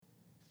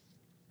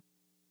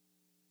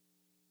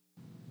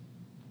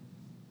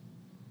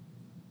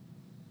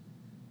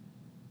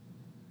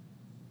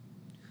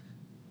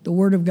The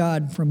Word of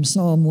God from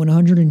Psalm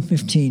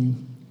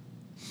 115.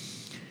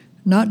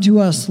 Not to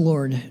us,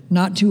 Lord,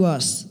 not to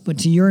us, but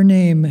to your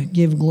name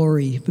give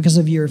glory, because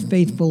of your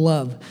faithful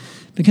love,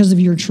 because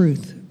of your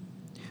truth.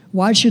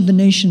 Why should the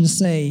nations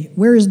say,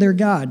 "Where is their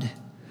God?"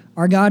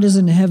 Our God is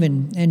in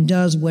heaven and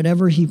does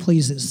whatever he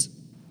pleases.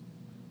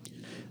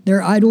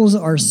 Their idols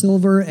are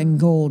silver and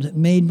gold,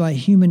 made by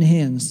human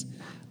hands.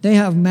 They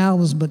have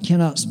mouths but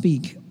cannot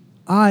speak,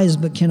 eyes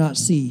but cannot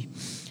see.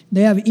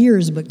 They have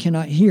ears but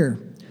cannot hear,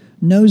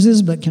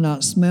 noses but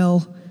cannot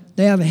smell.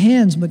 They have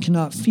hands but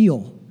cannot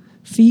feel,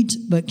 feet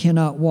but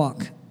cannot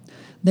walk.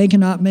 They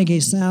cannot make a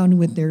sound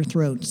with their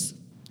throats.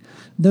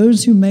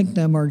 Those who make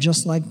them are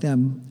just like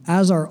them,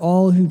 as are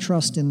all who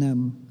trust in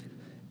them.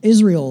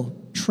 Israel,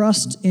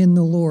 trust in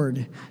the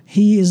Lord.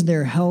 He is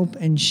their help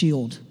and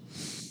shield.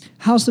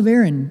 House of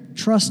Aaron,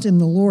 trust in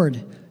the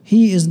Lord.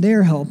 He is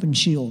their help and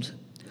shield.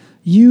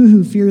 You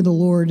who fear the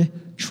Lord,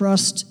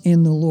 trust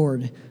in the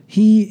Lord.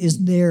 He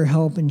is their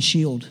help and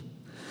shield.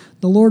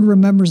 The Lord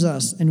remembers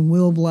us and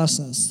will bless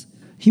us.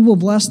 He will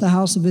bless the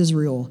house of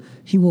Israel.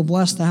 He will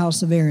bless the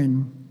house of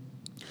Aaron.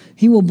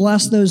 He will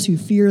bless those who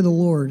fear the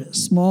Lord,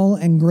 small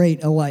and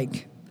great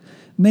alike.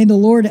 May the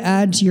Lord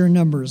add to your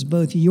numbers,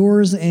 both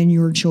yours and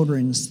your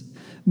children's.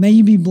 May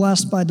you be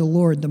blessed by the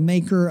Lord, the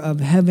maker of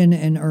heaven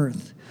and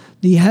earth.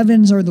 The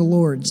heavens are the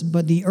Lord's,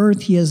 but the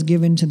earth he has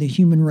given to the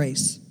human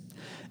race.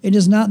 It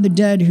is not the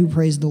dead who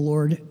praise the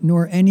Lord,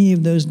 nor any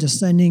of those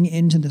descending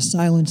into the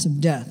silence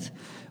of death,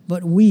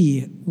 but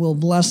we will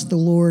bless the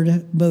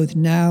Lord both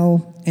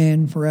now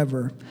and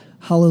forever.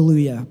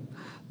 Hallelujah.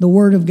 The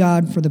word of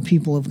God for the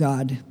people of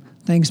God.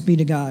 Thanks be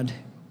to God.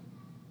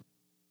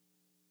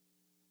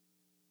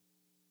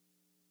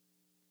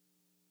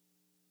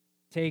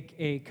 Take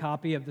a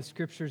copy of the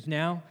scriptures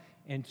now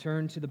and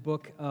turn to the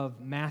book of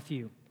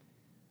Matthew.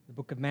 The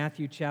book of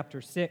Matthew,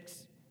 chapter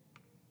 6.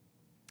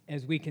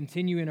 As we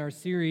continue in our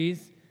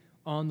series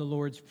on the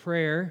Lord's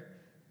Prayer,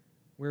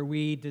 where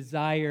we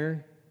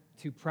desire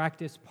to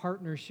practice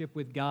partnership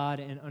with God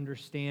and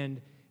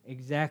understand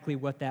exactly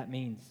what that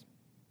means.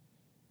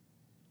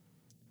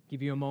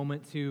 Give you a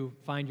moment to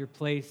find your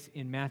place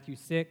in Matthew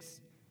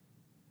 6.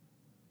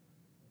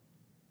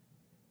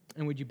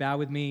 And would you bow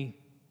with me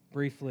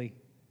briefly,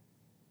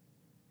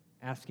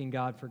 asking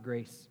God for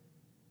grace?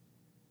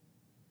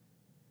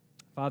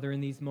 Father,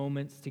 in these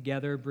moments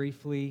together,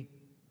 briefly,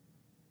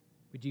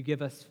 would you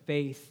give us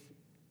faith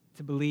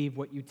to believe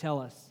what you tell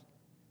us?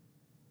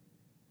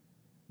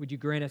 Would you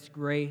grant us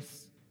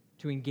grace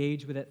to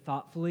engage with it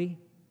thoughtfully?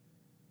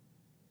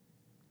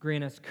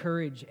 Grant us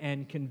courage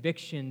and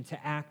conviction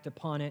to act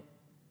upon it,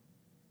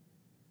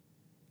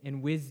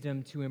 and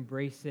wisdom to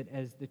embrace it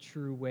as the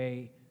true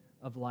way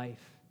of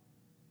life,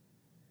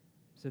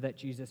 so that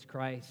Jesus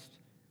Christ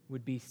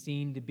would be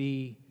seen to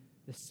be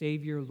the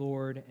Savior,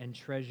 Lord, and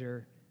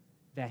treasure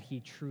that he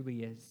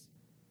truly is.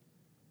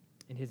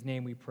 In his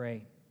name we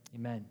pray.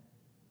 Amen.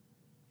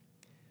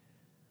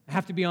 I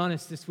have to be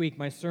honest, this week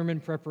my sermon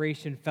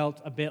preparation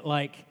felt a bit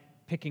like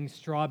picking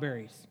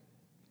strawberries.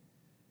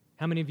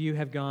 How many of you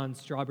have gone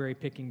strawberry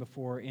picking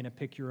before in a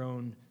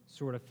pick-your-own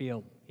sort of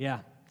field? Yeah.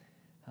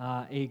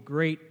 A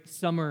great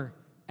summer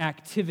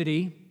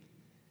activity.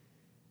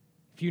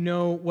 If you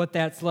know what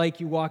that's like,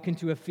 you walk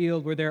into a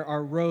field where there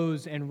are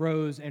rows and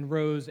rows and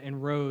rows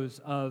and rows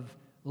of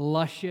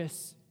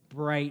luscious,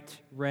 bright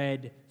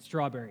red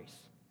strawberries.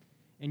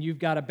 And you've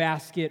got a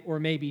basket or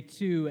maybe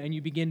two, and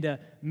you begin to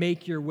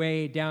make your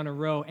way down a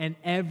row, and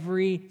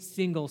every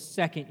single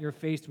second you're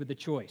faced with a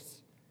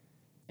choice.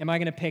 Am I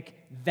going to pick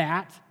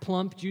that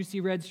plump,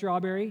 juicy red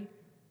strawberry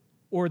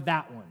or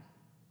that one?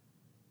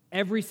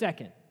 Every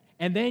second.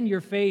 And then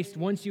you're faced,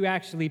 once you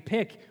actually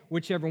pick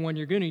whichever one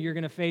you're going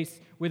to face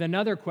with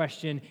another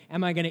question.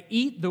 Am I going to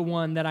eat the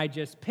one that I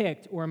just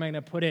picked, or am I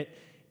going to put it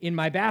in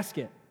my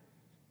basket?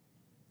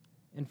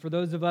 And for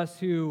those of us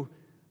who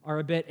are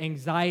a bit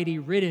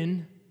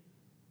anxiety-ridden,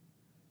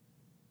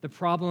 the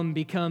problem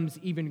becomes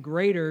even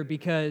greater,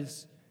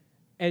 because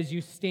as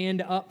you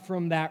stand up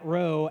from that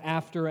row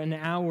after an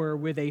hour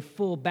with a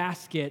full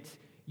basket,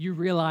 you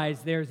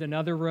realize there's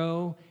another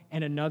row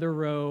and another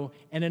row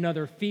and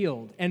another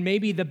field. And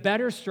maybe the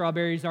better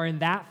strawberries are in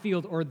that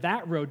field or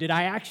that row. Did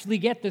I actually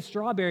get the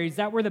strawberries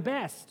that were the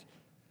best?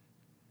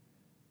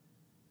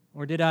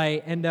 Or did I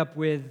end up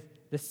with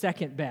the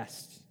second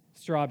best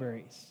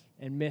strawberries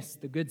and miss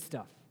the good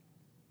stuff?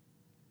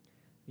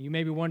 You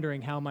may be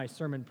wondering how my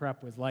sermon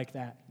prep was like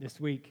that this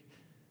week.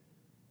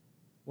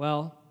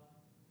 Well,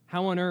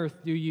 how on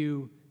earth do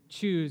you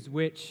choose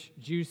which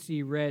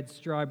juicy red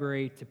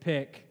strawberry to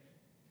pick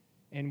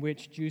and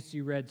which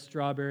juicy red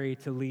strawberry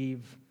to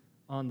leave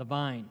on the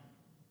vine?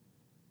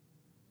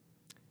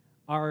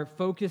 Our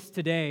focus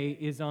today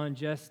is on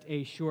just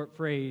a short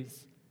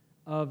phrase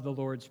of the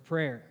Lord's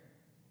Prayer,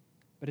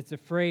 but it's a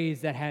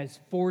phrase that has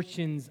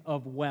fortunes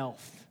of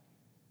wealth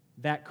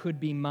that could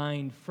be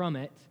mined from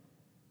it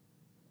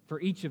for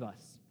each of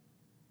us.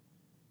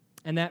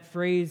 And that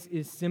phrase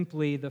is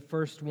simply the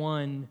first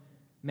one,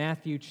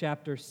 Matthew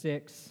chapter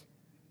 6,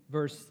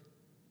 verse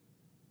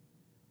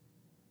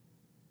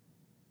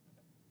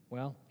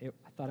Well, I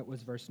thought it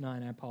was verse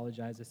 9. I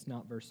apologize. It's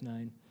not verse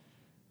 9.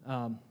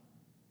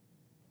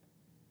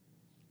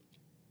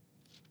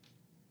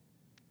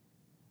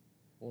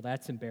 Well,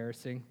 that's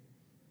embarrassing.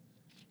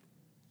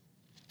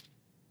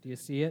 Do you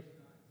see it?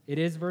 It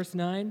is verse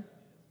 9?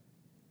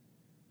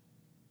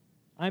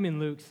 I'm in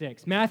Luke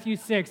 6. Matthew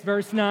 6,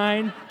 verse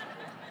 9.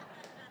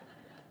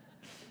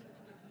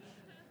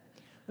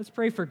 Let's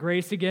pray for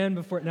grace again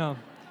before... No.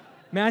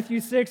 Matthew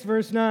 6,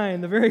 verse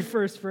 9, the very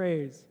first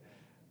phrase.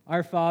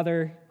 Our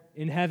Father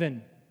in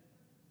heaven.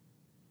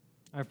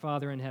 Our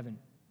Father in heaven.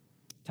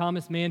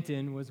 Thomas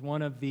Manton was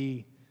one of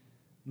the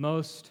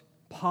most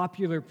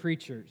popular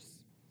preachers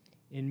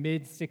in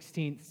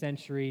mid-16th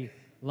century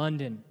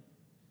London.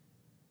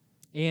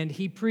 And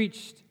he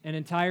preached an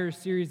entire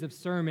series of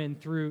sermons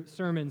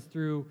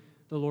through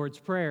the Lord's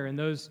Prayer. And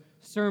those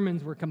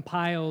sermons were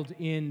compiled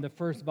in the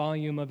first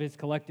volume of his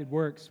collected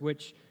works,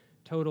 which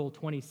total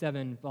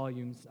 27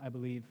 volumes, I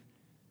believe.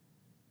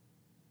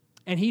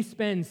 And he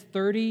spends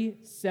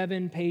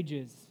 37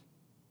 pages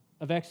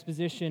of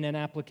exposition and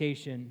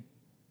application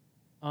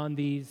on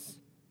these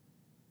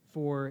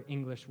 4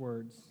 English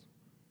words.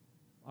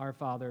 Our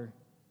Father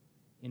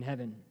in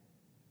heaven.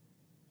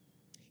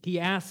 He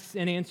asks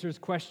and answers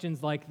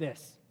questions like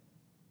this.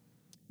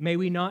 May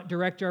we not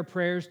direct our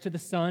prayers to the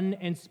Son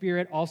and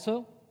Spirit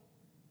also?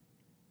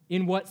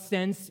 In what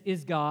sense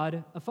is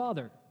God a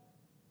Father?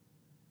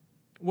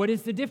 What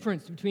is the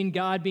difference between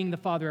God being the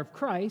Father of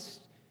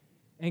Christ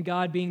and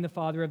God being the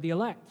Father of the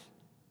elect?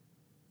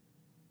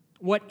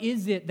 What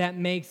is it that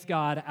makes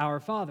God our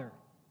Father?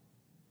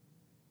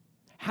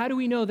 How do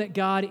we know that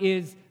God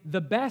is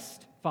the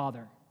best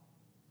Father?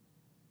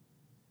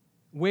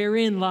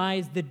 Wherein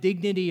lies the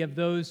dignity of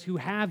those who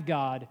have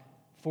God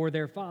for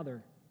their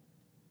Father?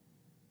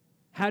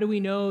 How do we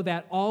know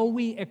that all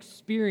we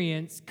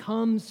experience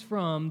comes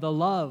from the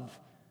love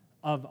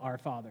of our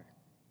Father?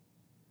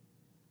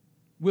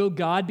 Will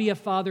God be a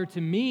father to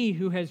me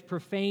who has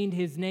profaned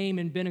his name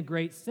and been a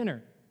great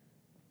sinner?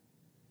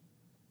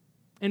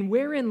 And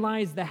wherein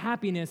lies the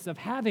happiness of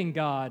having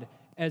God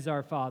as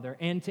our Father?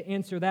 And to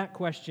answer that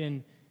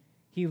question,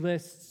 he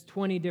lists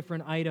 20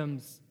 different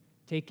items,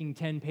 taking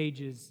 10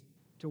 pages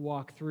to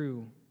walk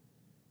through.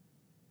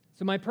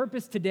 So my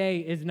purpose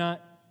today is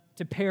not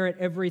to parrot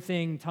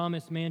everything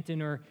Thomas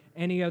Manton or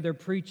any other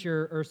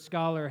preacher or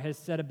scholar has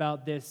said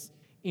about this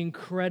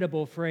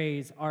incredible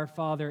phrase, our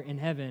Father in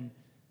heaven.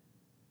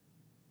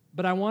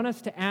 But I want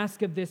us to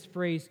ask of this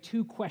phrase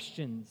 2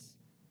 questions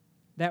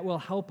that will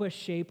help us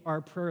shape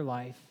our prayer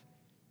life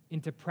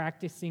into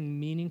practicing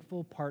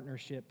meaningful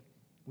partnership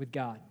with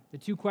God. The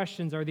 2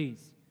 questions are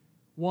these.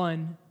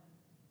 1,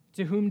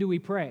 to whom do we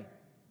pray?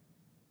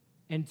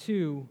 And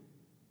 2,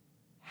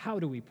 how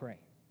do we pray?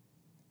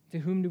 To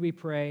whom do we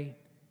pray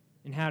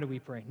and how do we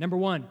pray? Number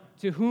 1,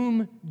 to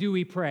whom do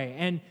we pray?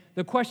 And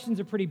the question's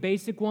a pretty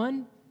basic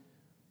one,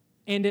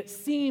 and it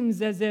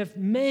seems as if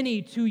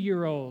many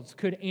 2-year-olds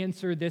could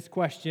answer this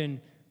question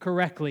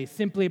correctly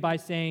simply by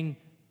saying,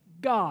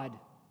 God.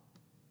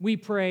 We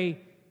pray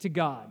to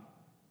God.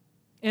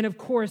 And of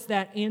course,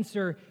 that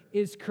answer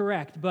is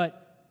correct,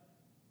 but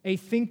a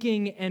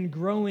thinking and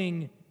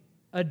growing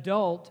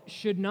adult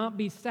should not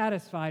be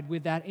satisfied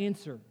with that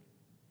answer.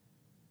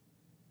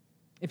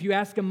 If you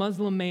ask a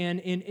Muslim man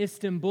in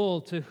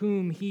Istanbul to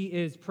whom he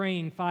is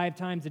praying 5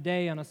 times a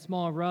day on a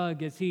small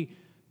rug as he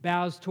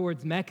bows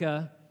towards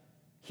Mecca,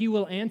 he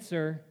will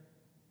answer,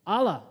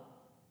 Allah,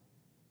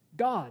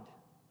 God.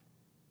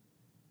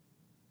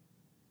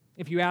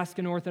 If you ask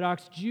an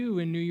Orthodox Jew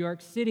in New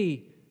York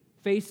City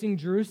facing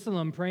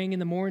Jerusalem, praying in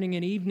the morning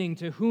and evening,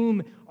 to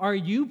whom are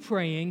you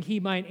praying? He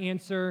might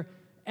answer,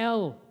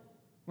 El,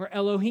 or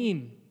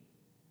Elohim,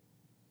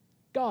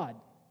 God.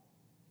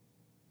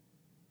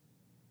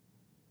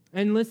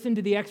 And listen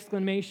to the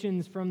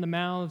exclamations from the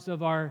mouths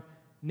of our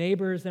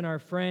neighbors and our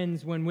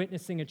friends when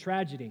witnessing a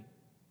tragedy.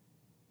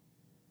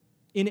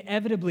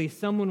 Inevitably,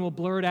 someone will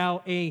blurt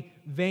out a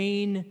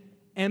vain,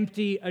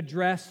 empty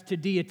address to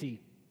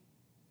deity.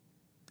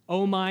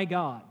 Oh my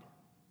God.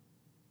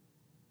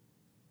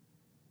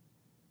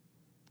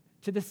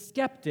 To the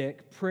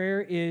skeptic, prayer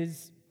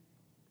is,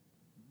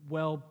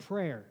 well,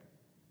 prayer.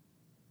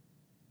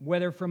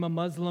 Whether from a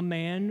Muslim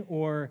man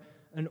or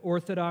an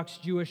Orthodox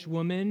Jewish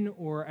woman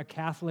or a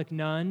Catholic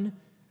nun,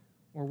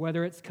 or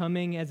whether it's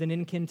coming as an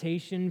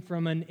incantation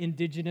from an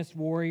indigenous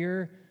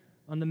warrior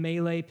on the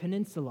Malay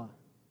Peninsula.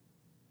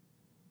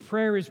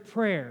 Prayer is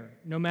prayer,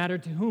 no matter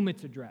to whom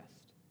it's addressed.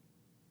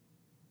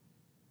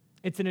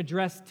 It's an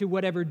address to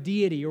whatever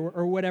deity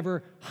or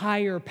whatever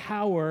higher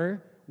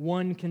power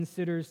one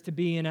considers to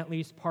be in at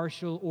least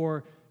partial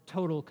or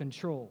total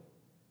control.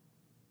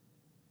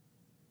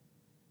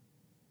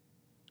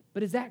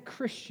 But is that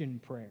Christian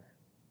prayer?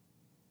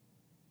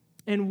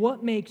 And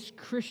what makes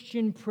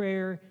Christian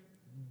prayer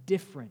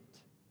different?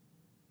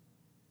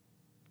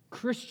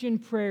 Christian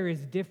prayer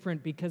is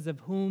different because of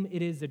whom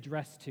it is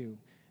addressed to.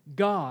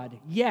 God,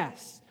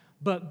 yes,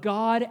 but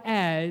God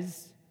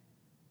as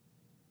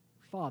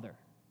Father.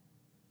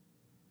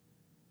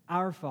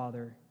 Our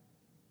Father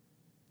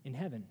in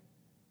heaven.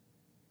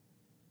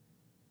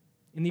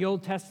 In the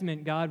Old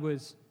Testament, God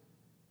was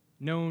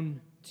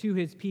known to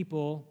his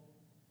people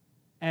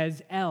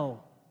as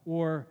El,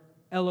 or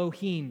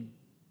Elohim,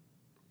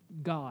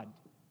 God.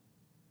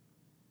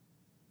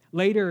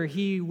 Later,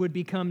 he would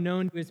become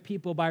known to his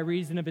people by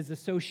reason of his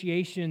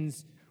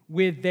associations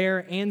with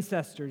their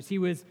ancestors. He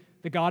was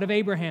the God of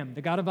Abraham,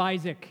 the God of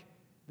Isaac,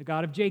 the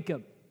God of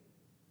Jacob.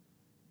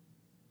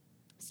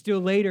 Still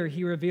later,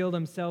 he revealed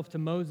himself to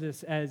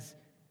Moses as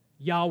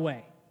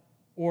Yahweh,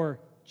 or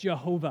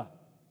Jehovah.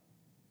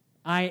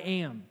 I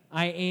am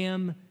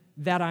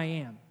that I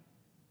am.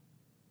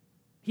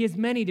 He has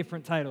many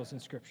different titles in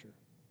Scripture.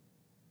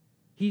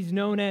 He's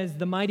known as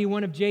the Mighty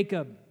One of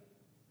Jacob,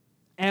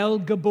 El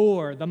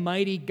Gabor, the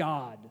Mighty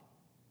God,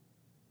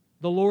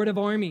 the Lord of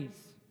Armies,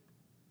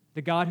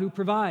 the God who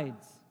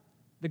provides,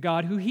 the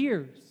God who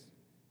hears,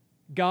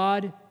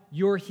 God,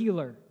 your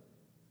healer,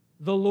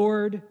 the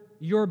Lord,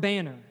 your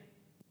banner,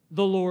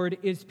 the Lord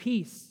is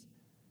peace,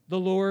 the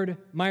Lord,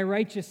 my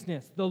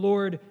righteousness, the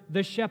Lord,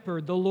 the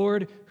shepherd, the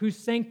Lord who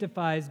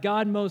sanctifies,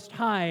 God most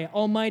high,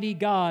 almighty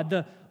God,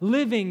 the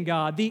living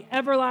God, the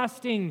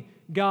everlasting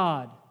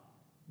God,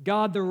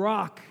 God the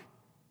rock,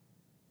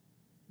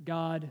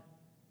 God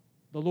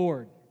the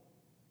Lord.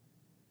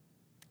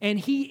 And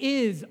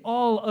he is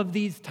all of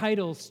these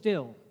titles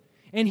still.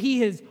 And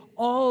he is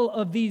all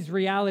of these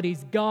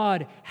realities.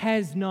 God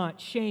has not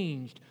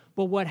changed.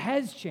 But what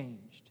has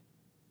changed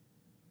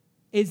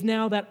is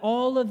now that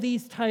all of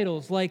these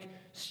titles, like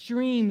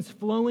streams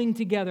flowing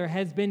together,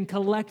 has been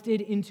collected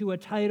into a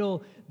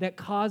title that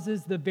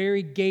causes the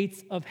very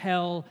gates of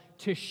hell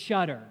to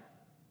shudder.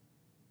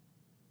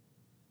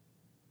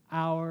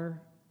 Our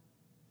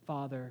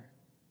Father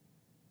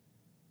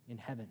in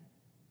heaven.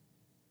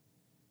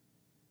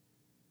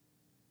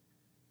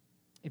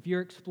 If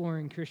you're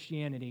exploring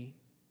Christianity,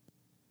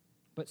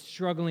 but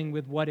struggling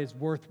with what is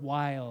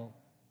worthwhile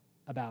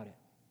about it,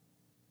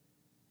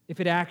 if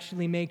it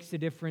actually makes a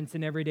difference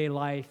in everyday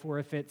life, or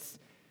if it's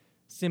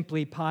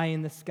simply pie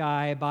in the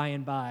sky by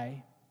and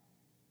by,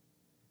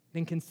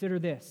 then consider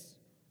this.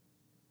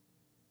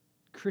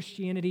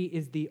 Christianity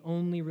is the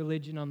only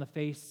religion on the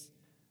face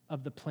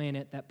of the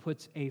planet that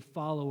puts a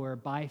follower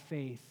by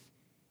faith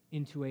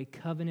into a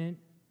covenant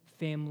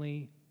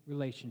family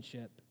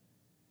relationship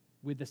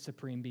with the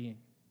Supreme Being.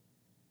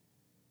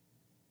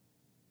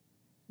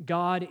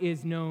 God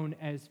is known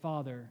as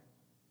Father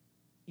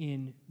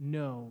in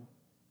no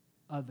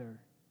other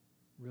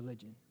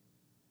religion.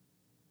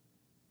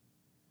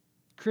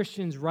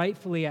 Christians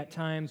rightfully at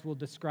times will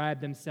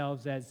describe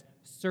themselves as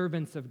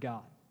servants of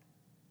God.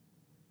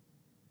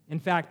 In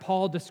fact,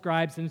 Paul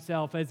describes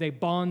himself as a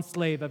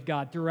bondslave of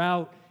God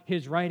throughout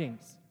his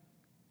writings.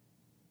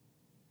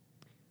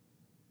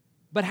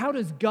 But how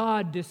does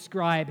God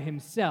describe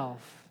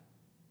himself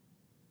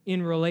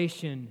in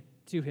relation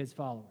to his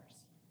followers?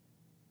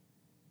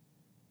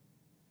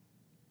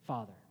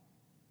 Father.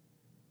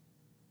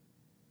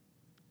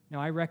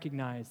 Now, I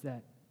recognize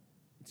that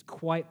it's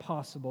quite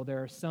possible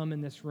there are some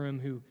in this room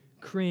who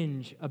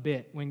cringe a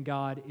bit when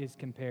God is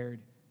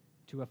compared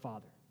to a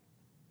father.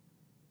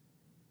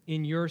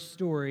 In your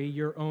story,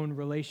 your own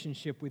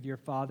relationship with your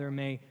father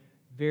may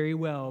very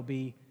well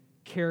be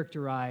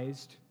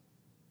characterized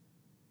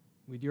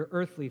with your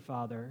earthly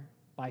father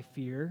by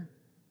fear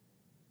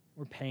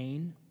or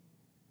pain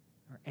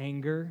or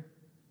anger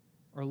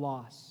or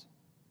loss.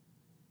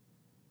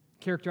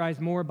 Characterized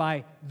more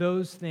by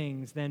those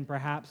things than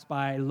perhaps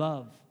by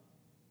love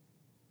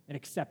and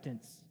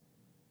acceptance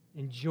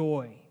and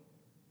joy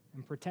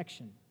and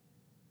protection.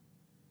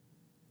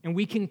 And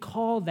we can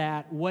call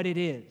that what it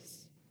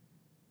is.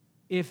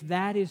 If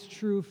that is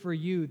true for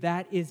you,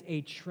 that is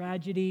a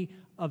tragedy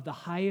of the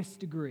highest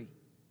degree.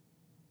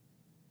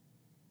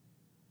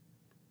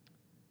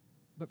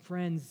 But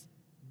friends,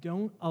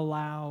 don't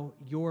allow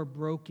your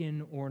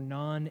broken or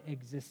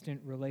non-existent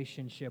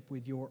relationship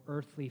with your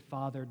earthly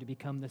father to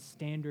become the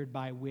standard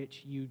by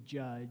which you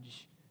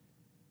judge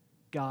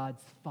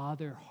God's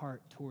father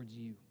heart towards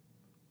you.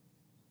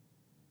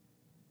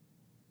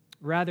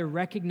 Rather,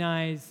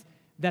 recognize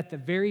that the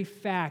very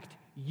fact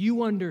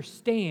you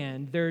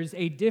understand there's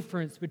a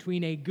difference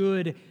between a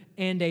good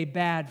and a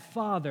bad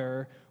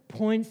father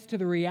points to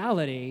the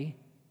reality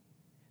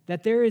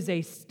that there is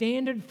a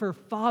standard for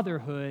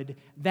fatherhood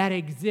that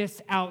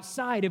exists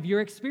outside of your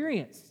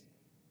experience.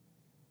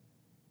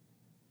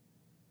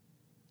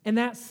 And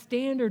that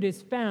standard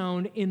is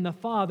found in the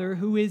Father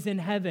who is in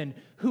heaven,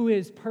 who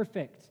is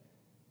perfect.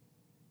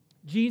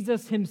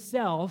 Jesus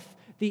himself,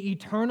 the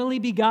eternally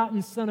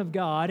begotten Son of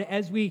God,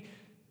 as we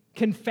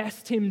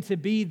confessed him to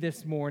be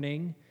this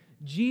morning,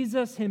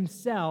 Jesus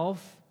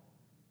himself,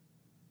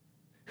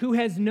 who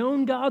has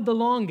known God the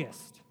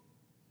longest,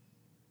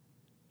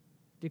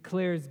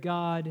 declares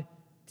God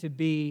to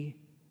be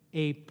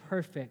a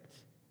perfect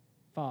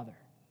Father.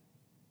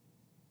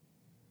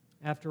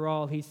 After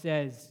all, he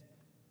says,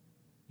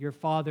 your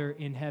Father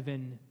in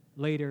heaven,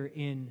 later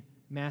in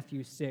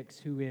Matthew 6,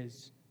 who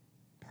is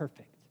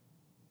perfect.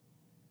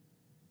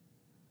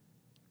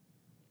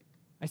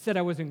 I said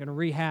I wasn't going to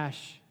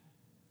rehash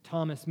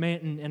Thomas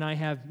Manton, and I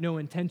have no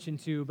intention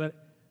to, but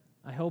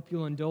I hope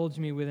you'll indulge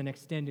me with an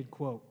extended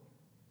quote.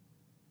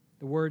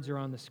 The words are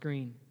on the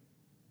screen.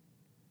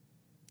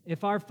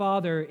 If our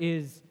Father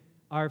is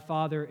our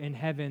Father in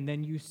heaven,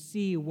 then you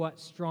see what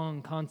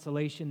strong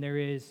consolation there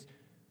is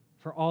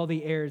for all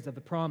the heirs of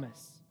the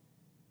promise.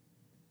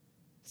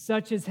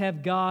 Such as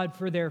have God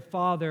for their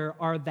Father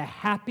are the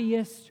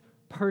happiest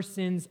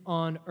persons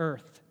on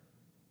earth.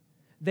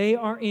 They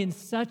are in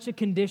such a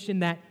condition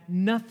that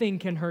nothing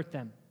can hurt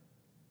them.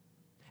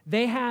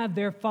 They have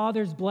their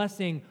Father's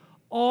blessing.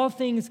 All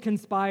things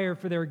conspire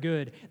for their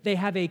good. They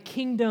have a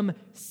kingdom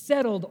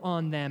settled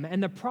on them,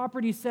 and the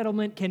property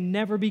settlement can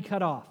never be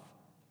cut off.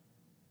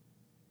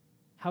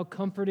 How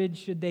comforted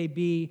should they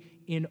be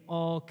in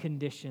all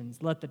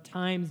conditions? Let the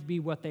times be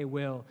what they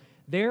will.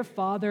 Their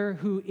Father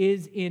who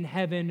is in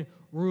heaven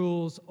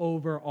rules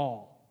over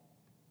all.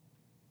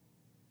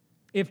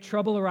 If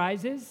trouble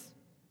arises,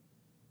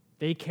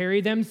 they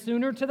carry them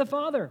sooner to the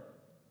Father.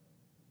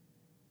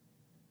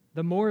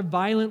 The more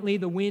violently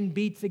the wind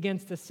beats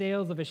against the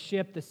sails of a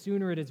ship, the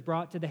sooner it is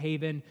brought to the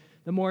haven.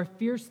 The more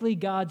fiercely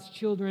God's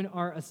children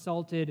are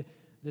assaulted,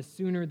 the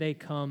sooner they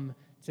come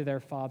to their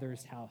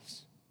Father's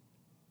house.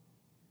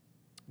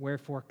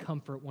 Wherefore,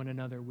 comfort one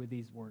another with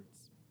these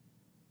words.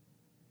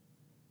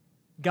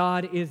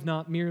 God is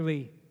not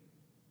merely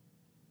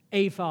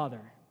a Father.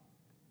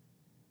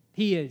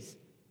 He is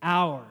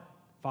our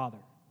Father.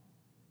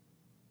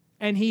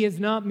 And He is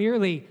not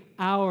merely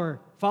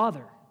our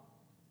Father.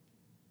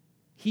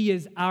 He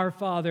is our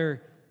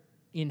Father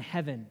in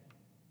heaven.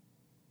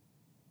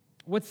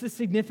 What's the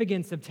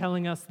significance of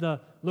telling us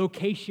the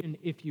location,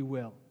 if you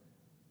will,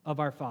 of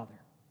our Father?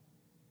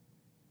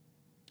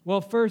 Well,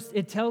 first,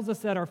 it tells us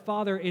that our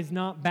Father is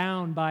not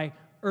bound by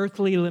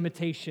earthly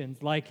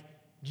limitations like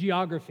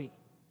geography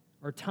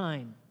or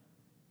time.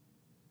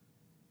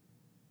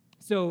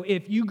 So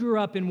if you grew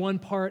up in one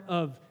part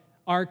of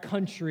our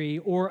country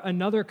or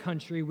another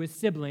country with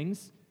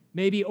siblings,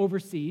 maybe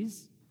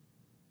overseas,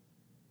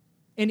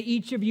 and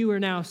each of you are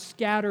now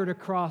scattered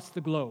across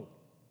the globe,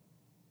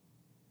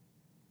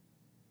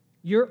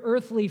 your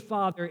earthly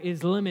father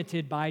is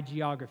limited by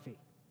geography.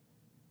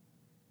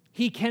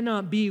 He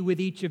cannot be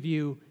with each of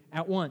you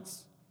at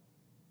once.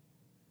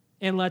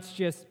 And let's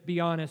just be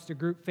honest, a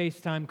group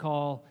FaceTime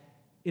call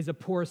is a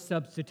poor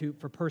substitute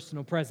for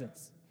personal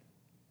presence.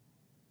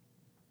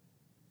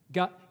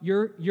 God,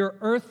 your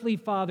earthly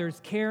father's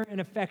care and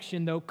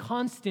affection, though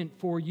constant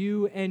for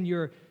you and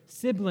your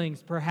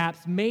siblings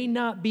perhaps, may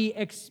not be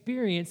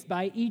experienced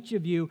by each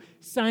of you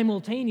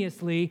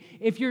simultaneously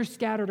if you're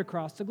scattered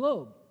across the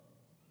globe.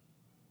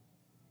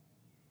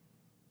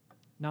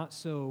 Not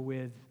so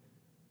with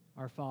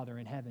our Father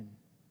in heaven.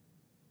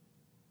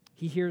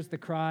 He hears the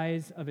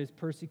cries of His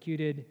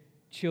persecuted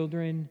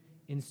children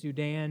in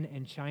Sudan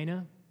and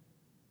China,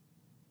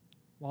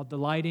 while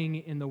delighting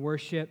in the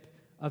worship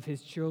of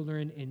His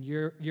children in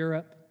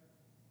Europe,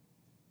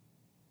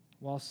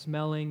 while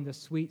smelling the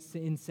sweet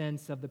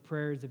incense of the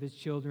prayers of His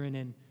children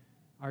in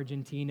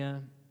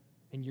Argentina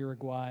and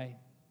Uruguay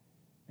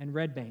and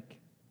Red Bank.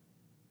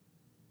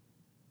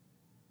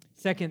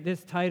 Second,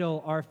 this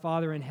title, Our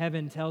Father in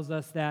Heaven, tells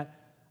us that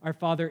our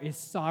Father is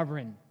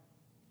sovereign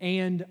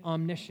and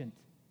omniscient.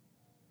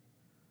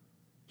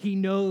 He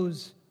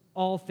knows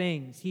all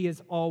things. He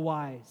is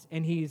all-wise,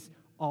 and He's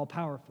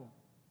all-powerful.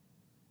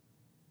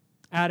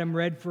 Adam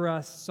read for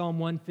us Psalm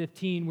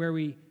 115, where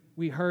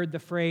we heard the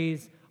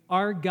phrase,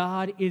 our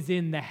God is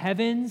in the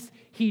heavens.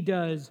 He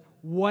does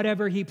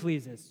whatever He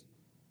pleases.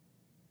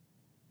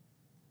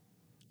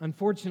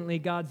 Unfortunately,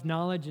 God's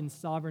knowledge and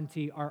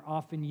sovereignty are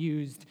often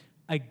used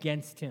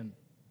against Him,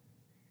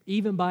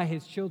 even by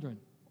His children.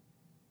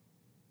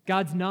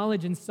 God's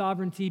knowledge and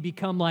sovereignty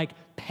become like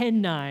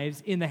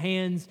penknives in the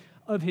hands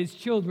of His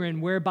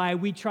children, whereby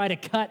we try to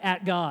cut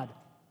at God.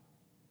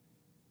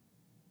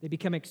 They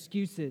become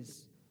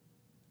excuses.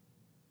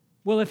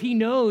 Well, if He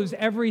knows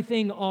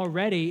everything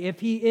already, if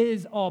He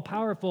is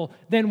all-powerful,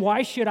 then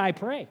why should I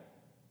pray?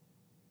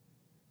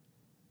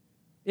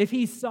 If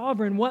He's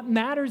sovereign, what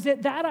matters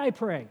it that I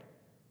pray?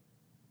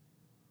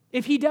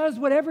 If He does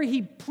whatever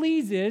He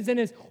pleases and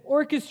has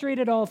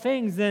orchestrated all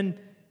things, then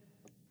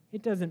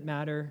it doesn't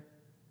matter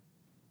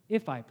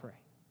if I pray.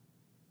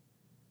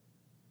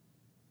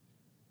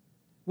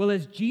 Well,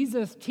 as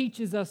Jesus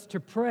teaches us to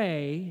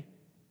pray,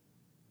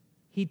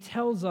 He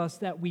tells us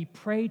that we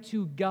pray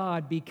to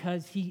God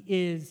because He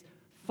is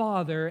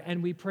Father,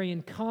 and we pray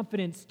in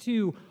confidence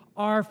to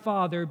our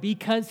Father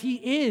because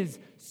He is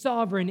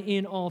sovereign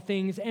in all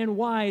things and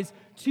wise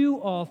to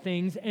all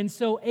things, and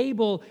so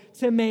able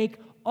to make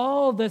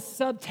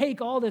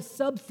take all the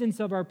substance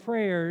of our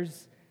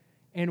prayers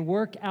and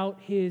work out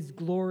His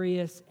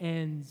glorious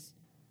ends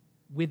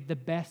with the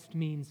best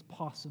means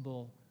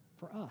possible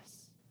for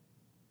us.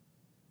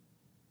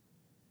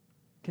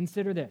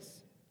 Consider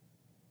this.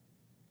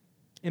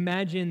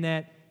 Imagine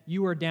that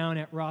you are down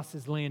at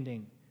Ross's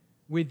Landing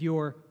with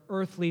your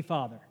earthly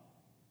father.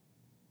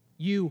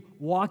 You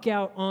walk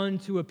out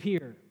onto a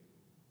pier,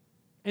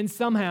 and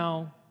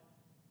somehow,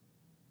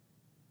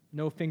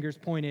 no fingers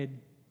pointed,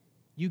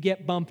 you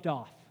get bumped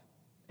off,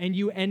 and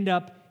you end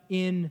up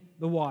in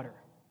the water.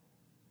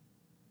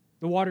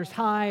 The water's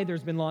high,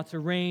 there's been lots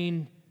of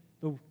rain,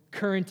 the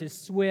current is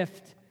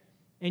swift,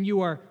 and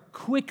you are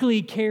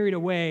quickly carried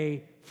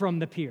away from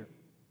the pier.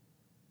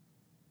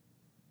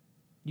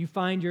 You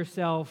find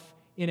yourself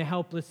in a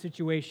helpless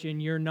situation.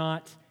 You're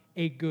not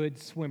a good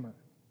swimmer.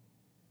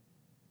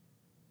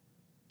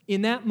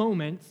 In that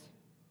moment,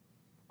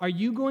 are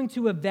you going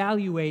to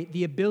evaluate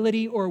the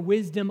ability or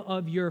wisdom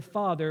of your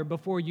father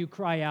before you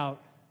cry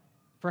out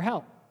for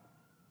help?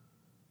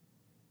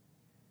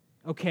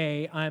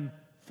 Okay, I'm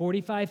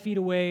 45 feet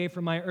away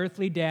from my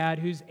earthly dad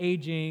who's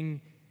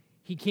aging.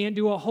 He can't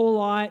do a whole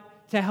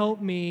lot to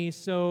help me,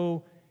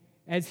 so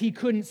as he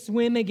couldn't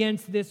swim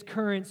against this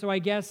current, so I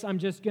guess I'm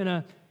just going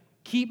to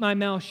keep my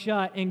mouth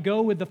shut and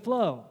go with the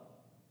flow.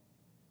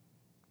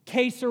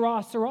 Que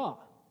sera, sera.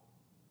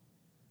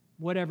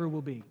 Whatever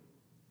will be,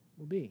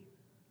 will be.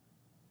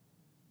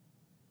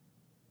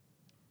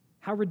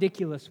 How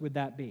ridiculous would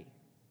that be,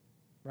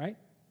 right?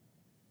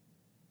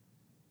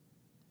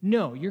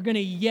 No, you're going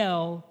to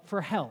yell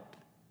for help.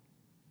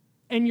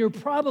 And you're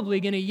probably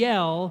going to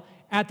yell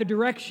at the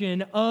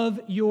direction of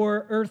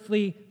your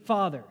earthly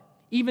father,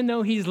 even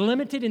though he's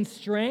limited in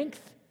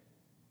strength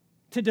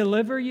to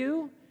deliver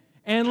you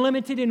and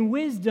limited in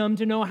wisdom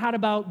to know how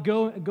to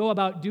go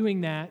about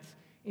doing that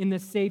in the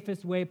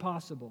safest way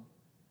possible.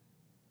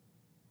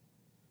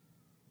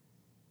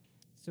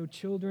 So,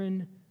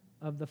 children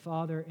of the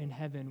Father in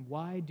heaven,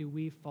 why do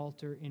we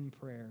falter in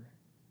prayer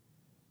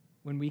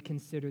when we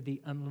consider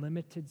the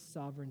unlimited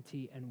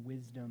sovereignty and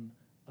wisdom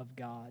of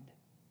God?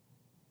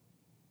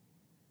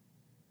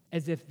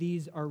 As if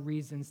these are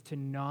reasons to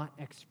not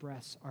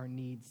express our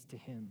needs to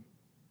Him,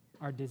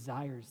 our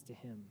desires to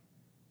Him,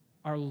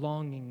 our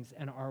longings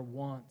and our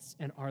wants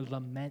and our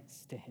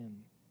laments to Him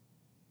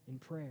in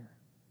prayer.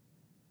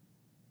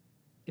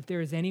 If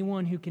there is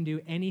anyone who can do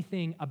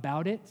anything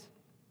about it,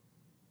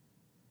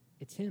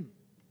 it's Him.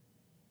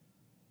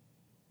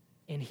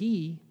 And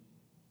He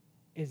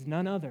is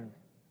none other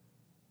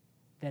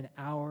than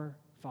our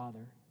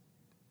Father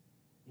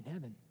in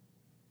heaven.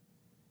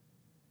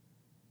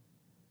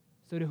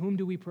 So to whom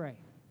do we pray?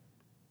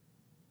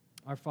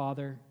 Our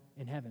Father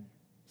in heaven.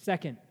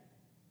 Second,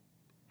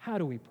 how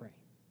do we pray?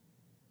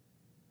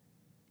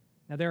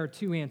 Now there are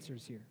two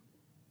answers here.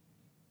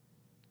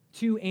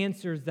 Two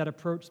answers that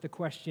approach the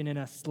question in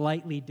a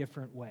slightly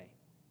different way.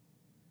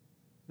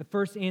 The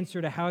first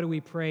answer to how do we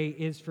pray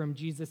is from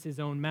Jesus'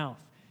 own mouth.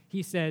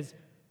 He says,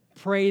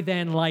 pray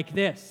then like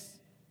this.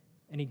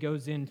 And he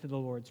goes into the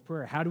Lord's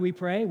Prayer. How do we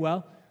pray?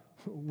 Well,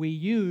 we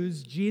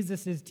use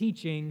Jesus'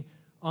 teaching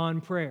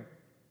on prayer.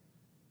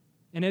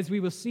 And as we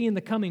will see in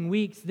the coming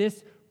weeks,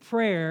 this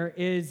prayer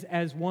is,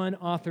 as one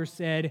author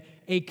said,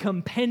 a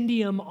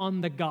compendium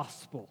on the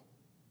gospel.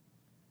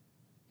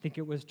 I think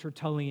it was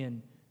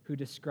Tertullian who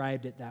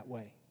described it that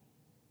way.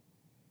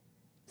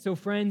 So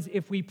friends,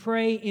 if we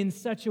pray in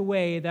such a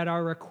way that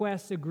our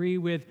requests agree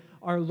with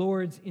our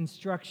Lord's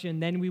instruction,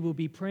 then we will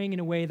be praying in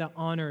a way that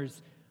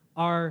honors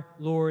our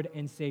Lord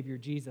and Savior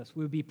Jesus.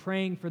 We will be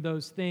praying for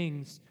those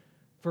things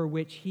for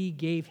which He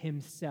gave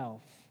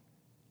Himself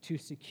to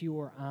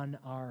secure on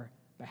our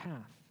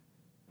behalf.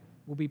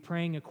 We'll be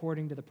praying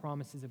according to the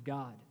promises of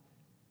God.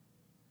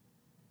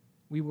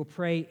 We will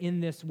pray in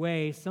this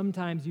way,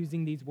 sometimes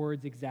using these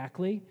words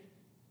exactly,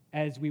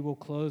 as we will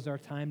close our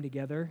time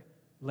together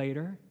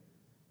later,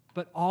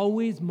 but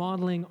always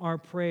modeling our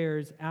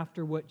prayers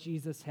after what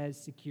Jesus has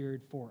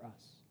secured for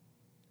us.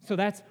 So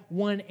that's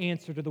one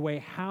answer to the way,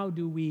 how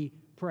do we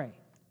pray?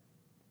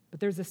 But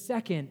there's a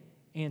second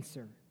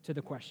answer to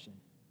the question,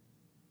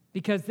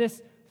 because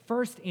this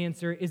first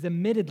answer is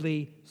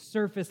admittedly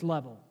surface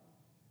level.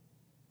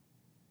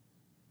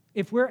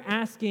 If we're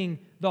asking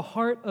the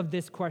heart of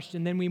this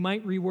question, then we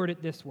might reword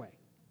it this way,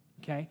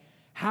 okay?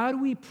 How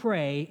do we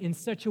pray in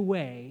such a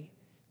way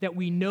that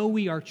we know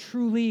we are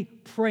truly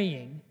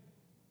praying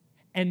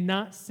and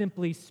not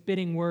simply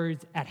spitting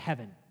words at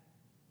heaven?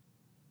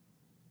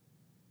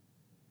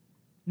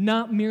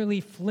 Not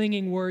merely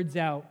flinging words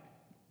out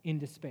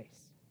into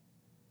space.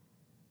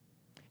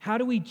 How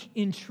do we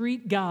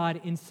entreat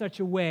God in such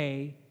a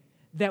way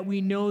that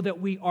we know that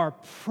we are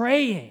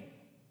praying,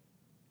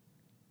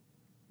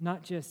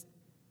 not just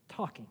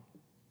talking?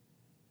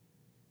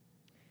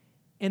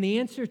 And the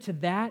answer to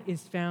that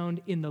is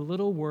found in the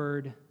little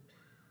word,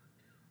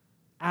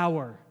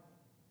 our.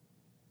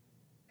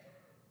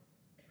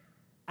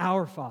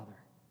 Our Father.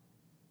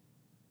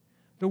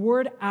 The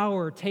word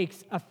our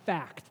takes a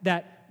fact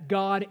that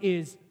God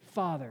is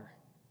Father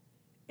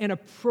and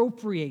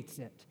appropriates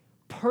it,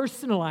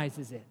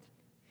 personalizes it.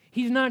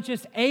 He's not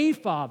just a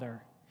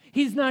Father.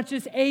 He's not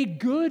just a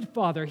good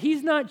Father.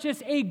 He's not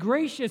just a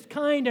gracious,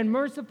 kind, and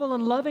merciful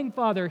and loving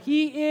Father.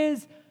 He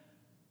is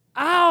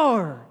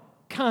our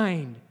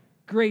kind,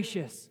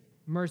 gracious,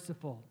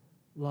 merciful,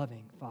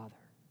 loving Father.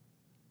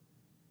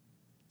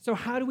 So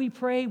how do we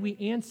pray?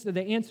 The answer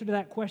to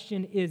that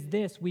question is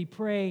this: we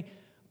pray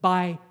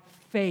by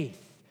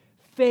faith.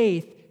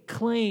 Faith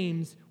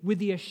claims with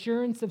the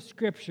assurance of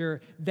Scripture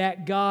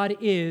that God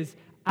is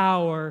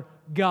our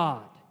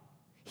God.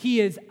 He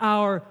is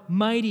our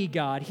mighty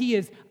God. He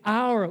is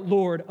our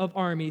Lord of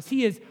armies.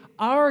 He is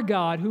our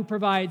God who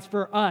provides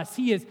for us.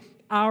 He is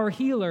our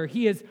healer.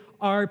 He is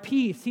our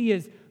peace. He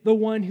is the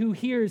one who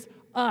hears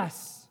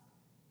us.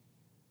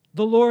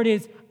 The Lord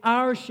is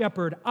our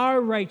shepherd,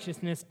 our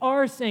righteousness,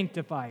 our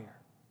sanctifier,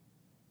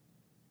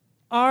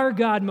 our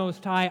God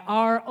Most High,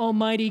 our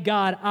Almighty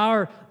God,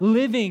 our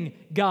living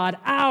God,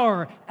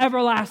 our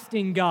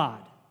everlasting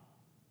God,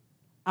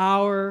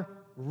 our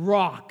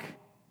rock,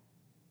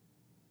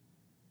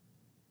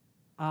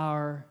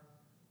 our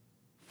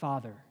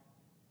Father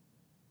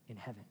in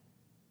heaven.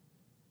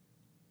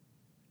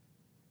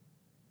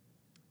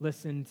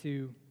 Listen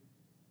to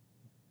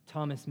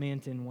Thomas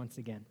Manton once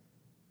again.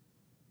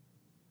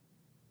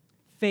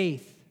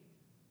 Faith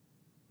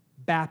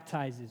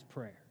baptizes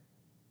prayer,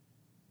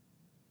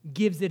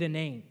 gives it a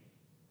name.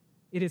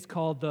 It is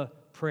called the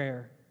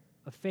prayer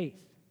of faith.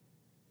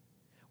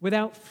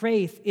 Without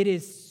faith, it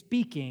is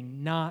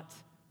speaking, not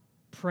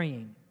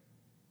praying.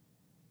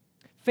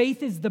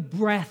 Faith is the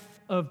breath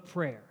of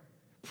prayer.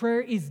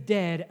 Prayer is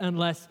dead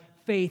unless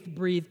faith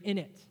breathes in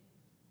it.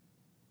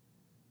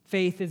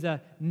 Faith is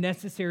a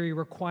necessary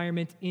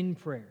requirement in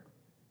prayer.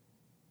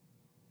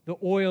 The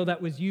oil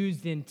that was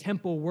used in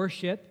temple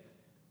worship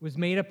was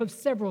made up of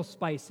several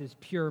spices: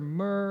 pure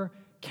myrrh,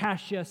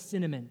 cassia,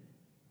 cinnamon.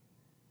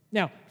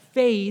 Now,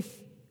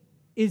 faith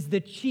is the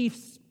chief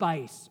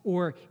spice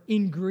or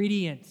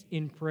ingredient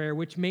in prayer,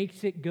 which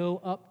makes it go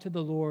up to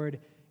the Lord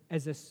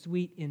as a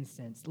sweet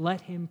incense.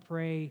 Let him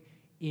pray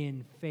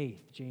in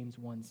faith, James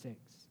 1:6.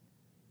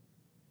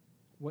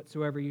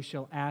 Whatsoever you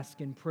shall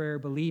ask in prayer,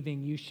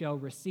 believing, you shall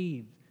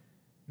receive,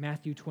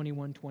 Matthew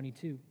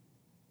 21:22.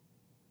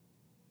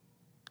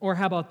 Or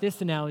how about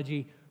this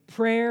analogy?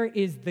 Prayer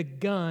is the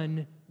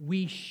gun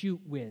we shoot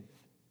with.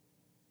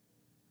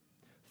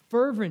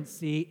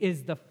 Fervency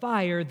is the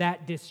fire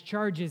that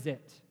discharges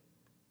it.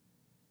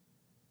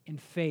 And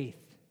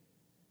faith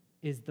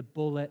is the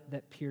bullet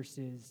that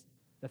pierces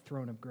the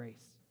throne of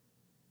grace.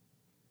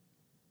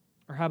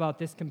 Or how about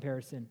this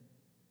comparison?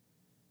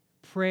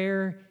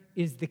 Prayer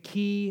is the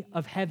key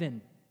of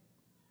heaven.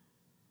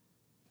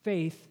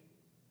 Faith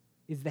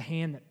is the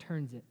hand that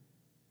turns it.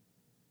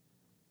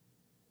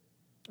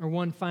 Or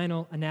one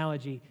final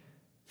analogy.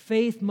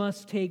 Faith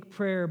must take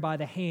prayer by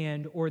the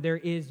hand, or there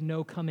is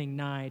no coming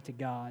nigh to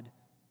God.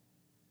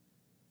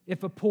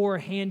 If a poor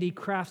handy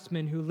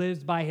craftsman who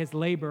lives by his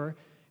labor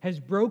has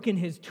broken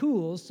his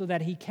tools so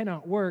that he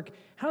cannot work,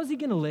 how's he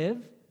going to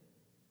live?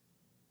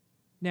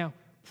 Now,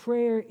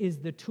 prayer is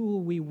the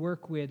tool we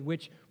work with,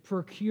 which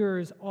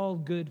procures all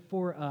good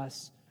for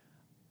us,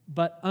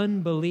 but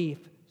unbelief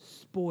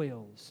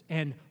spoils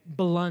and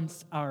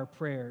blunts our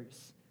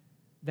prayers,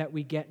 that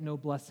we get no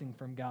blessing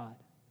from God.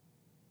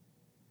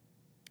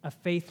 A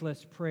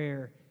faithless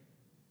prayer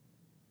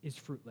is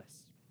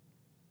fruitless.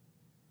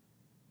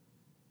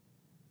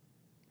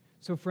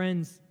 So,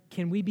 friends,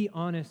 can we be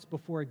honest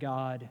before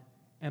God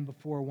and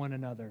before one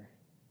another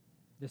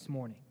this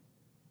morning?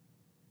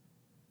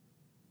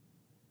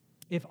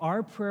 If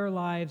our prayer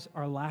lives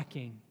are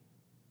lacking,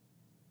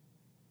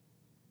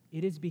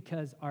 it is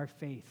because our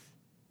faith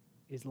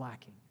is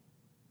lacking.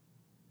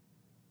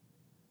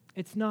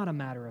 It's not a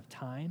matter of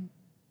time.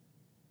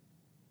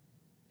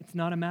 It's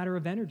not a matter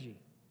of energy.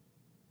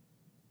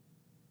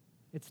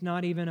 It's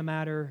not even a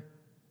matter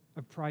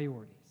of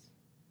priorities.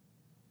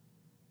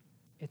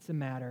 It's a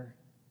matter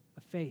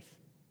of faith.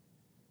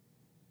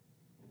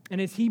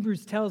 And as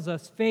Hebrews tells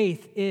us,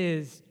 faith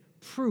is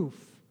proof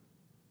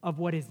of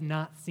what is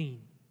not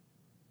seen.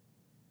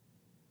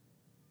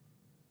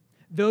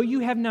 Though you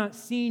have not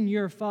seen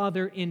your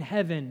Father in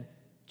heaven,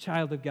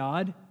 child of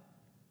God,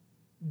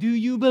 do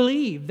you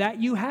believe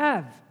that you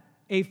have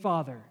a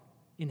Father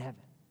in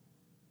heaven?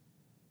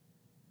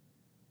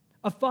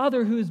 A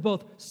Father who is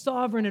both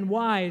sovereign and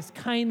wise,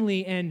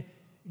 kindly and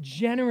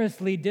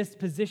generously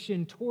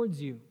dispositioned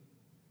towards you.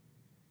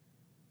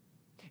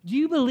 Do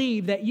you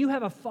believe that you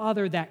have a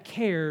Father that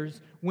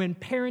cares when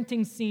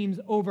parenting seems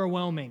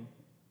overwhelming,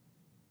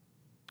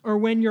 or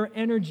when your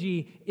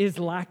energy is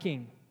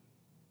lacking,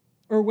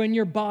 or when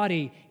your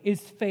body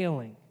is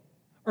failing,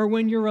 or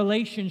when your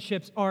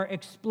relationships are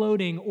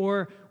exploding,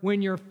 or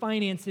when your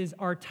finances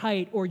are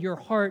tight, or your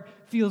heart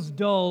feels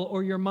dull,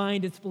 or your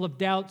mind is full of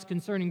doubts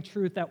concerning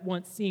truth that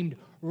once seemed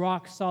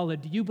rock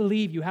solid? Do you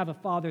believe you have a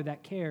Father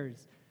that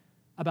cares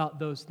about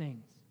those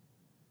things?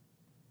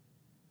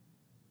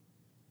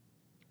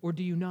 Or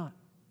do you not?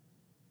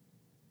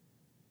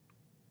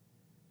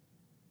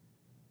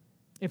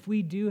 If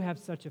we do have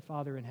such a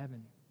Father in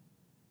heaven,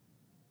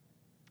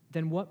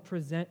 then what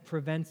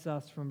prevents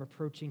us from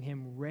approaching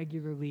him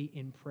regularly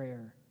in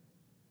prayer,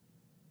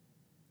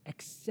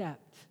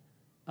 except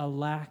a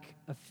lack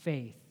of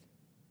faith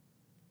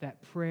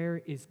that prayer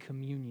is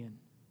communion,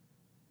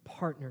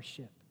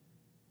 partnership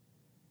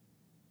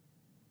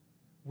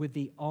with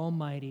the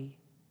almighty,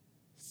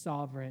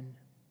 sovereign,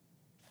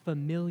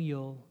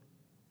 familial,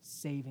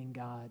 saving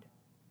God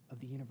of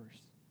the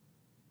universe.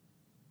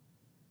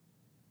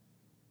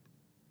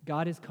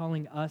 God is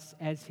calling us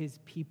as his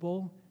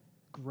people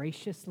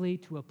graciously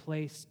to a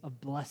place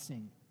of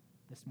blessing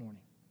this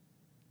morning.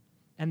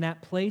 And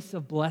that place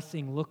of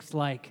blessing looks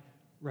like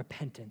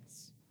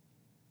repentance.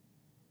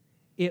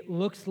 It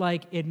looks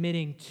like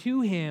admitting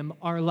to Him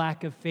our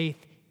lack of faith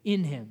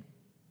in Him,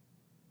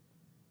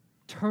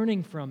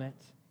 turning from it,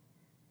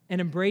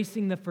 and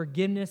embracing the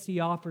forgiveness He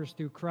offers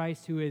through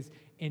Christ, who is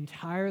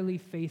entirely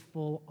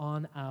faithful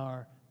on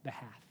our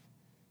behalf.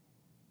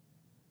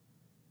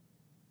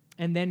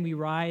 And then we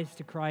rise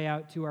to cry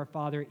out to our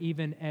Father,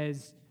 even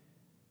as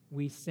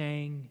we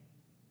sang,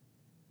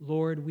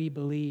 Lord, we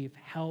believe,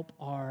 help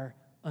our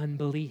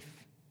unbelief.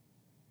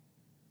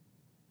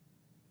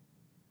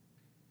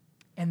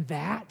 And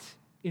that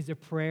is a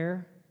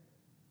prayer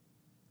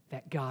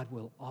that God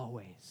will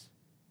always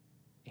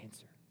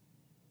answer.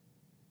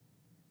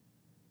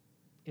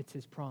 It's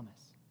His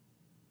promise.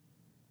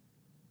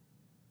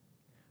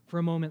 For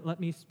a moment, let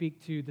me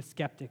speak to the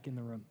skeptic in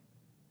the room.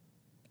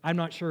 I'm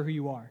not sure who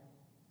you are.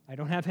 I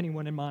don't have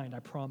anyone in mind, I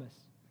promise.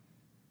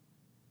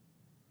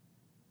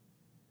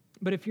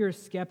 But if you're a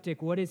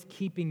skeptic, what is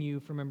keeping you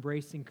from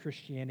embracing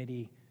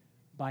Christianity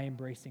by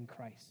embracing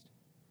Christ?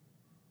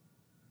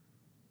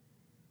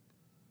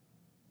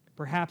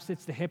 Perhaps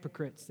it's the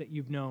hypocrites that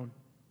you've known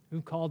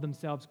who called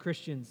themselves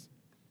Christians.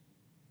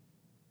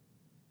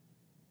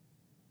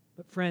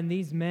 But friend,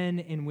 these men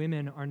and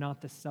women are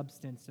not the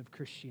substance of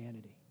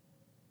Christianity.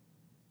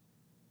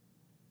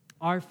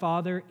 Our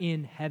Father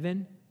in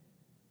heaven,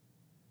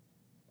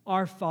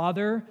 our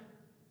Father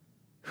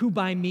who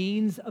by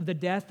means of the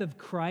death of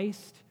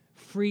Christ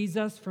frees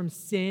us from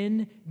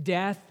sin,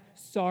 death,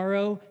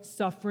 sorrow,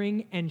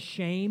 suffering, and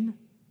shame,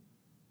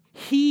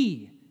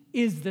 He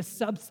is the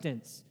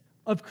substance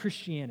of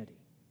Christianity.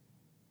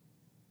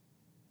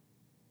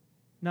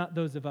 Not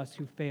those of us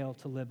who fail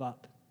to live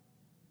up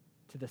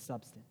to the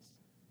substance.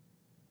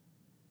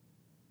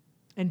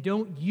 And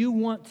don't you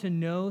want to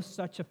know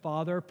such a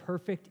Father,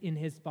 perfect in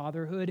His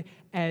fatherhood,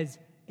 as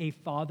a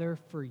Father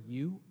for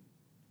you?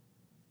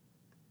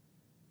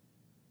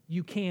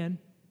 You can,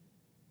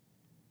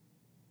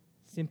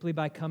 simply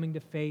by coming to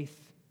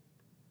faith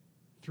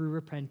through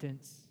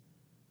repentance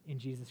in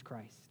Jesus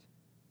Christ,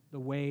 the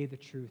way, the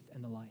truth,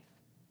 and the life.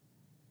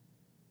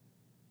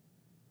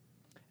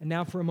 And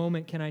now for a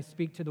moment, can I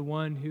speak to the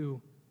one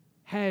who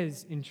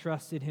has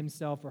entrusted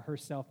himself or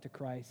herself to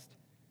Christ,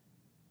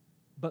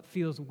 but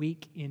feels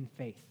weak in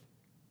faith?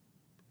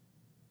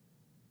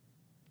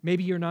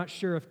 Maybe you're not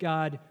sure if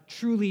God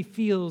truly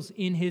feels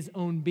in His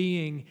own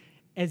being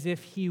as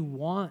if He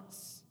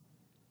wants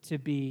to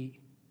be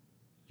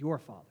your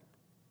Father.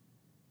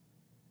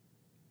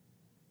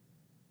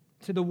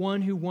 To the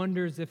one who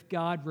wonders if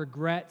God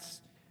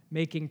regrets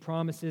making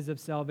promises of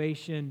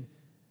salvation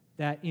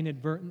that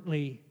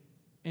inadvertently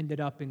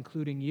ended up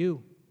including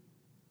you.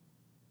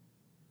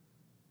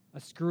 A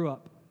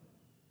screw-up,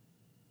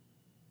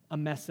 a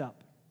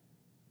mess-up,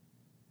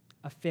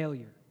 a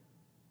failure.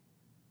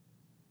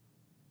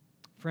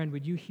 Friend,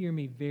 would you hear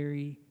me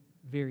very,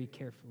 very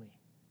carefully?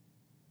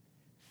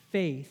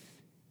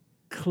 Faith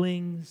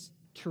clings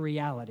to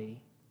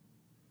reality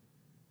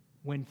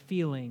when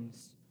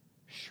feelings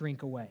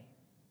shrink away.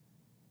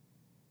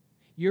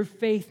 Your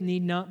faith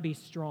need not be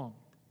strong.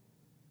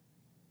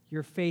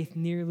 Your faith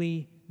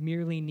merely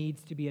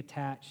needs to be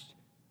attached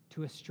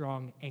to a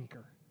strong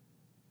anchor.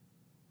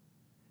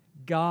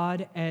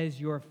 God, as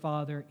your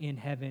Father in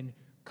heaven,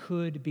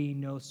 could be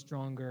no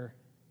stronger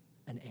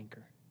an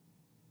anchor.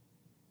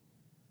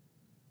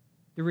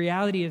 The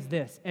reality is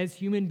this: as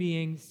human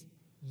beings,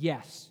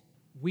 yes,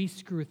 we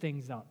screw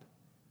things up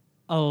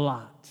a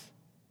lot.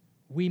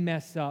 We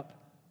mess up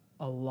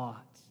a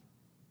lot.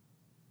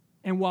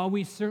 And while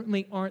we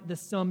certainly aren't the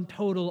sum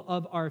total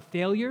of our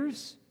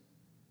failures,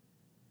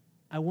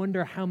 I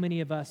wonder how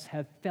many of us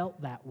have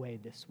felt that way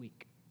this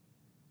week.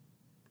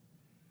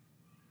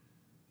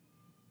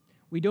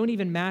 We don't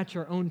even match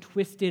our own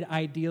twisted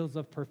ideals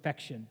of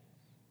perfection,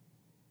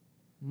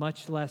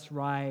 much less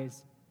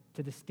rise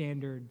to the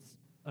standards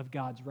of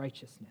God's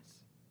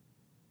righteousness.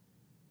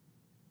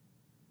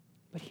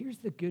 But here's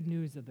the good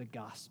news of the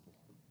gospel.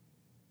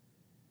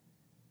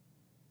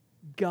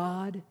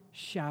 God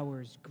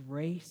showers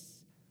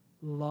grace,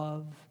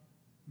 love,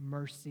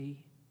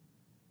 mercy,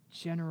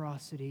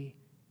 generosity,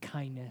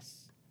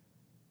 kindness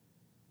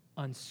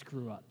on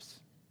screw-ups,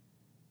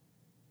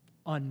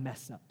 on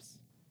mess-ups,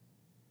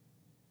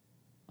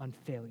 on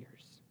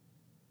failures.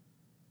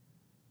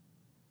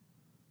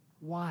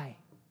 Why?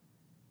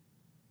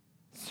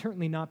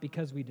 Certainly not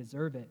because we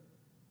deserve it,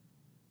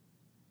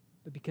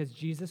 but because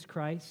Jesus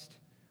Christ,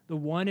 the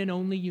one and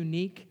only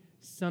unique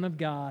Son of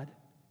God,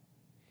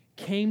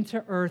 came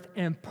to earth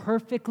and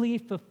perfectly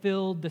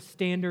fulfilled the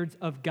standards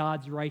of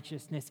God's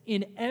righteousness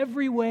in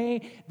every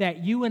way that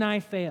you and I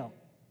fail.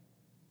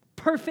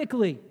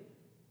 Perfectly.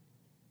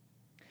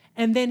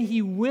 And then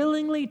He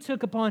willingly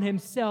took upon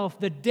Himself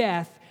the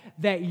death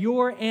that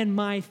your and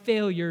my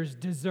failures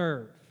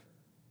deserve.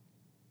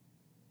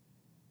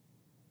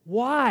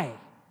 Why?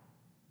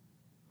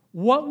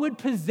 What would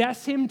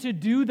possess Him to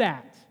do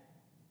that?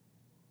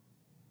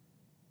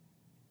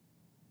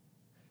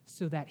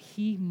 so that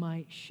he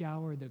might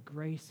shower the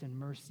grace and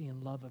mercy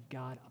and love of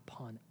God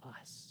upon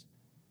us.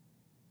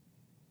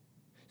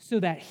 So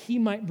that he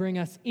might bring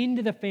us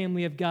into the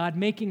family of God,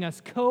 making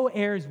us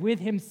co-heirs with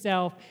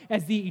himself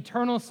as the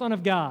eternal Son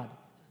of God,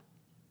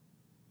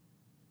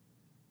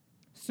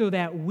 so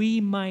that we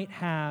might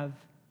have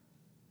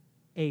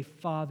a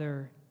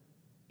Father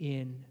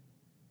in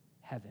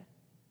heaven.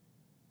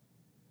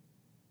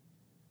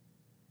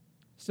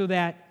 So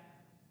that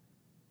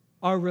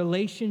our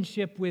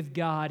relationship with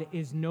God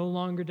is no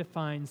longer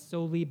defined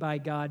solely by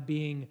God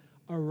being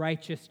a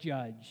righteous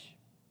judge,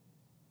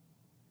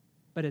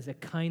 but as a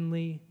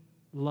kindly,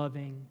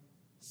 loving,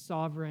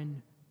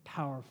 sovereign,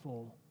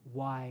 powerful,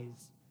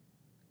 wise,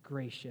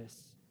 gracious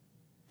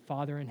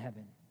Father in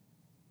heaven,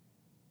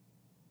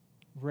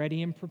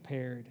 ready and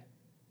prepared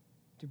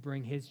to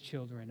bring his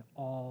children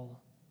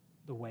all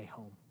the way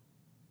home.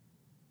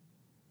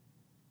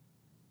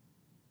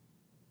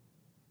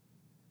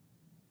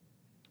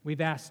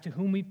 We've asked to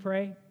whom we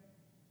pray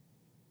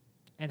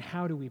and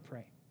how do we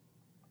pray.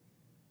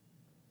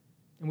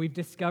 And we've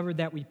discovered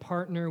that we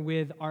partner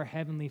with our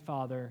Heavenly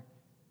Father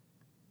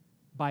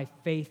by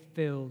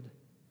faith-filled,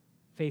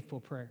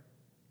 faithful prayer.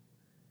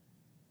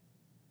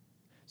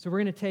 So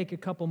we're going to take a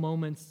couple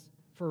moments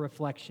for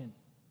reflection.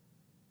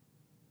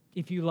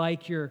 If you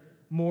like, you're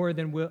more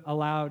than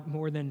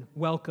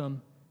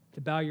welcome to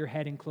bow your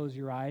head and close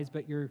your eyes,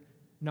 but you're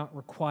not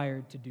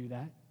required to do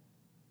that.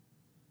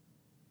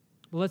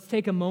 But let's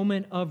take a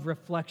moment of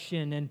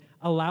reflection and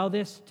allow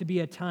this to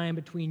be a time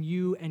between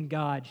you and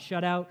God.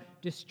 Shut out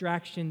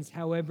distractions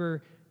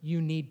however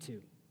you need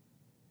to.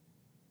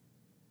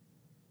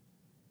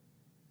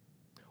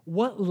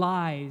 What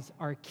lies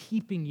are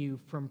keeping you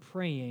from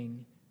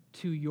praying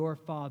to your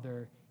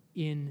Father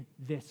in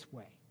this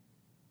way?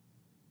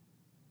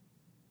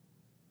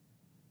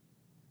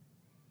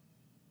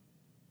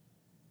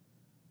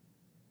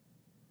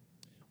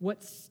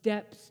 What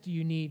steps do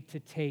you need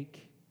to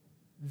take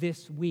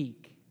this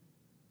week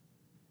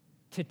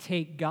to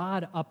take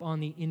God up on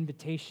the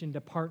invitation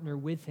to partner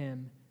with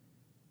him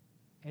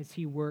as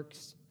he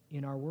works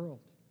in our world?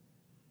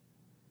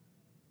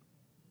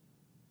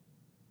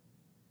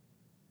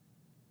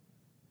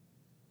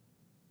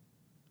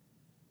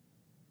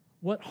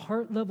 What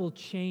heart level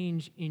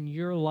change in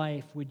your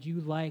life would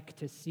you like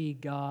to see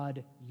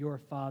God, your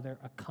Father,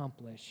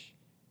 accomplish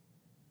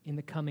in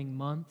the coming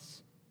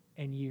months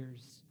and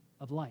years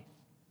of life?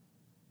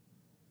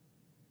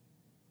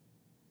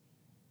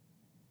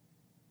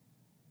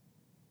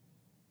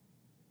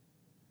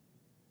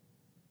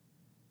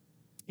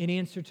 In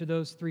answer to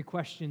those three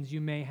questions, you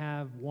may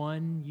have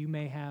one, you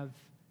may have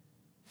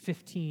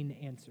 15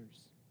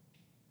 answers.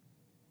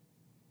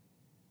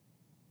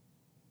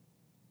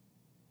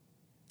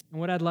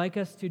 And what I'd like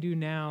us to do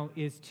now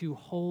is to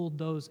hold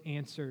those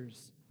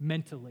answers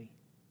mentally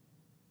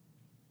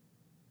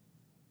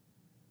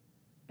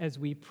as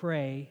we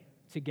pray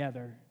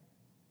together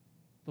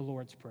the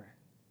Lord's Prayer.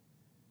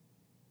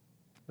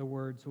 The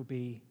words will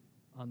be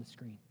on the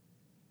screen.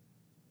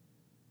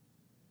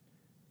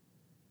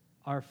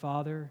 Our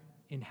Father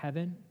in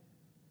heaven,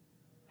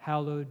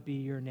 hallowed be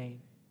your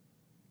name.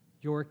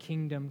 Your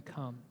kingdom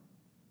come.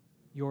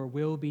 Your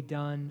will be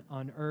done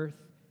on earth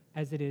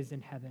as it is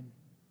in heaven.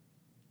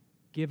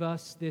 Give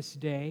us this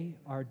day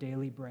our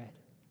daily bread,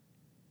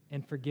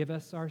 and forgive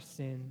us our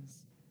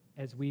sins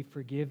as we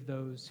forgive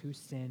those who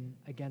sin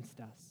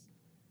against us.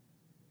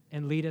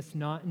 And lead us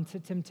not into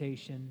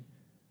temptation,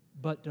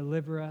 but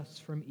deliver us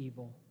from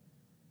evil.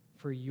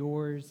 For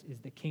yours is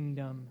the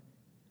kingdom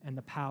and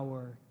the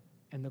power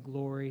and the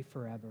glory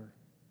forever.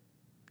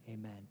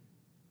 Amen.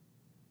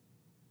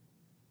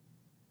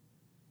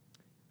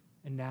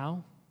 And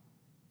now,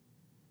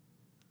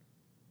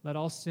 let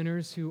all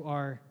sinners who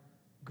are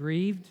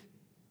grieved,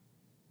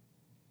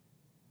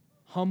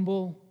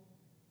 humble,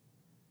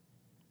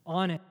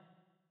 honest,